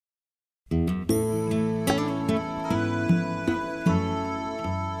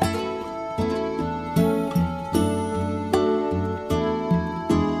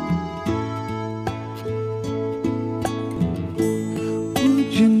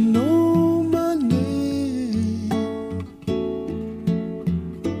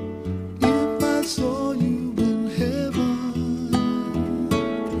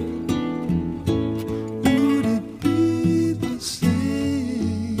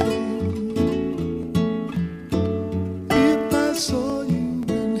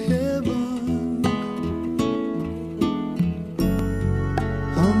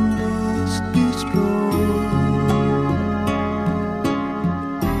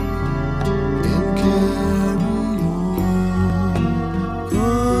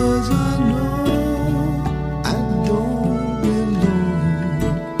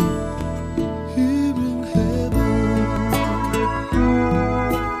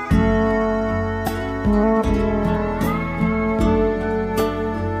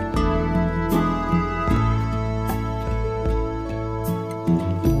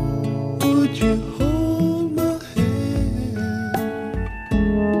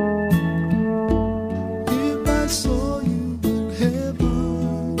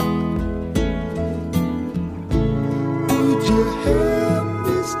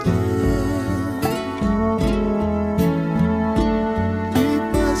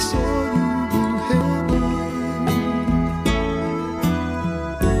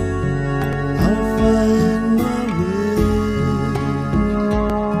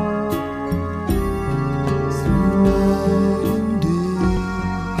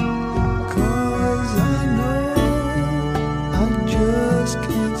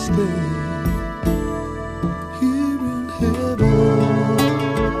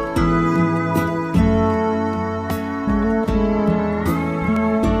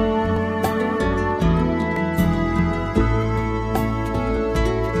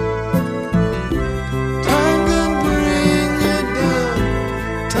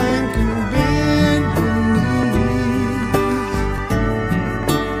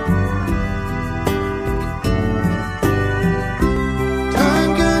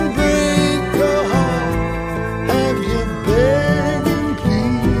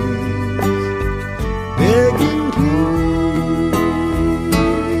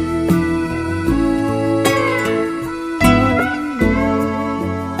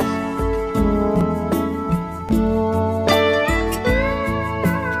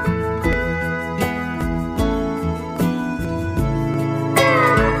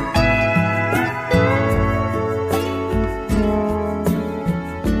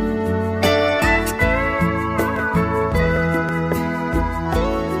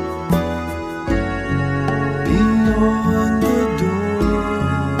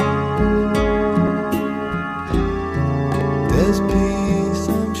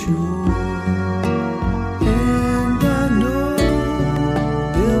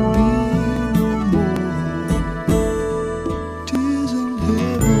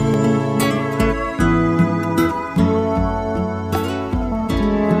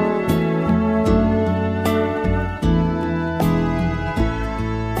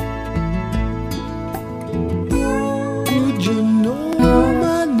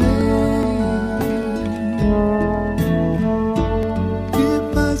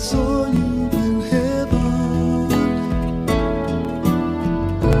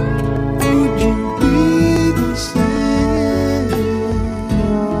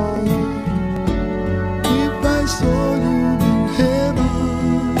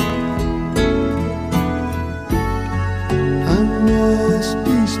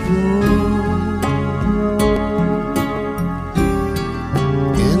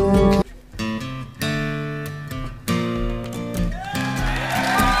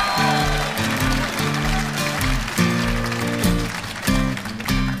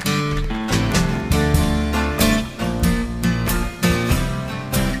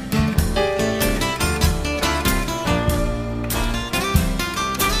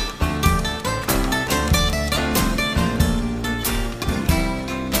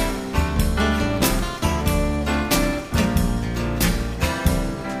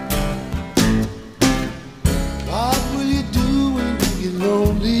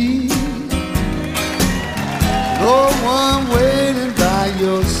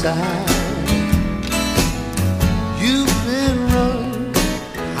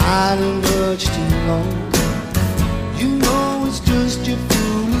hiding much too long. You know it's just your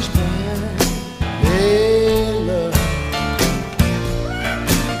foolish pride. Hey, love,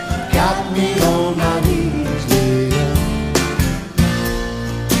 got me on my knees, love,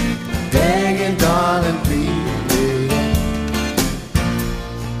 begging, darling, please, love,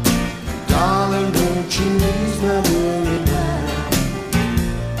 darling, won't you ease my worried mind?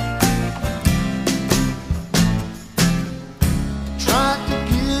 Tried to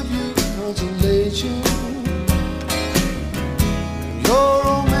give you consolation. Your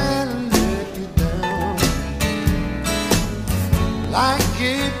old man let you down. Like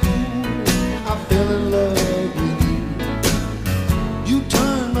a fool, I fell in love with you. You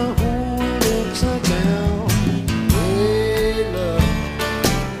turned my whole world upside down. Hey, love,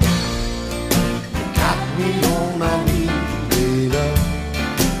 got me on my knees, hey, love,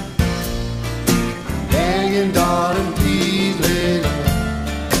 begging, darling, please, hey, love,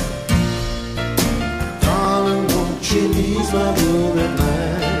 darling, won't you ease my worried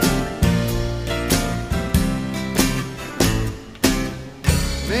mind?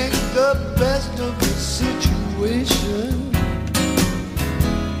 Make the best of the situation,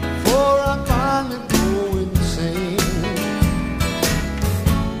 before I finally go insane.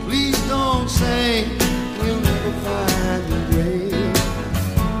 Please don't say we'll never find a grave.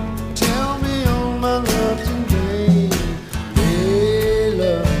 Tell me all my love's in vain. Hey,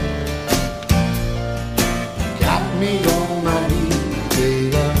 love, got me on my knees, hey,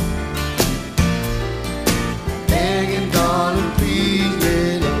 love, begging, darling, please,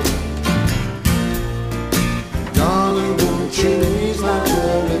 hey, love, darling, won't you ease my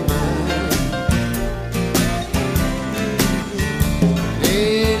worried mind?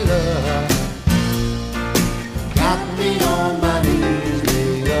 Hey, love, got me on my knees,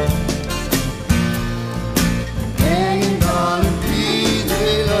 hey, love, begging, darling, please,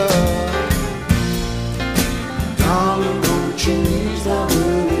 hey, love, darling, won't you ease my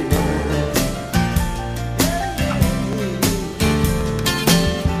worried mind?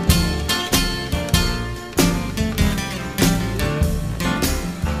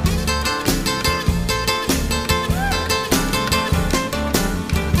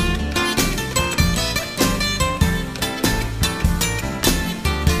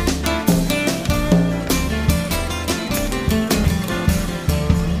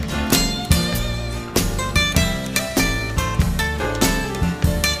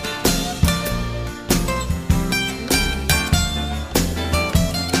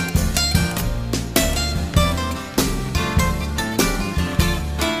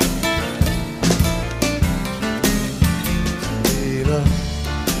 Layla,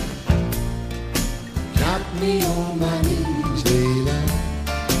 got me on my knees, Layla,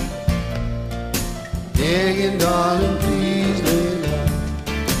 begging, darling, please, Layla,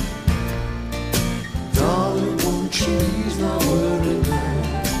 darling, won't you ease my worried mind?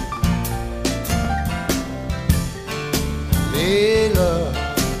 Layla,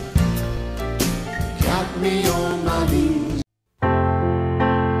 got me on my knees.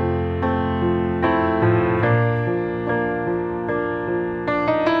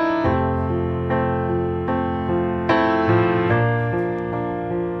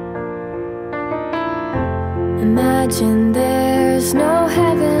 Imagine there's no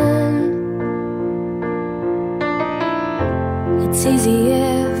heaven. It's easy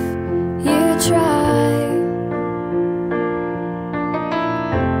if you try.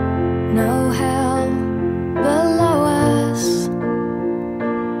 No hell below us,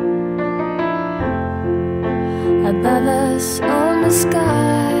 above us on the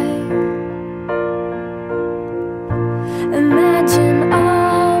sky. Imagine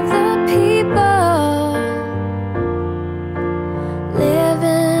all the people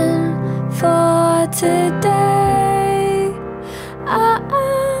living for today.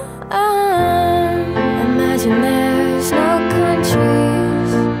 Imagine there's no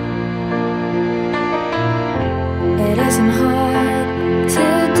countries. It isn't hard to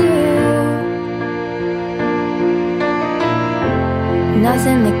do.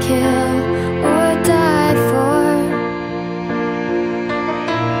 Nothing to kill,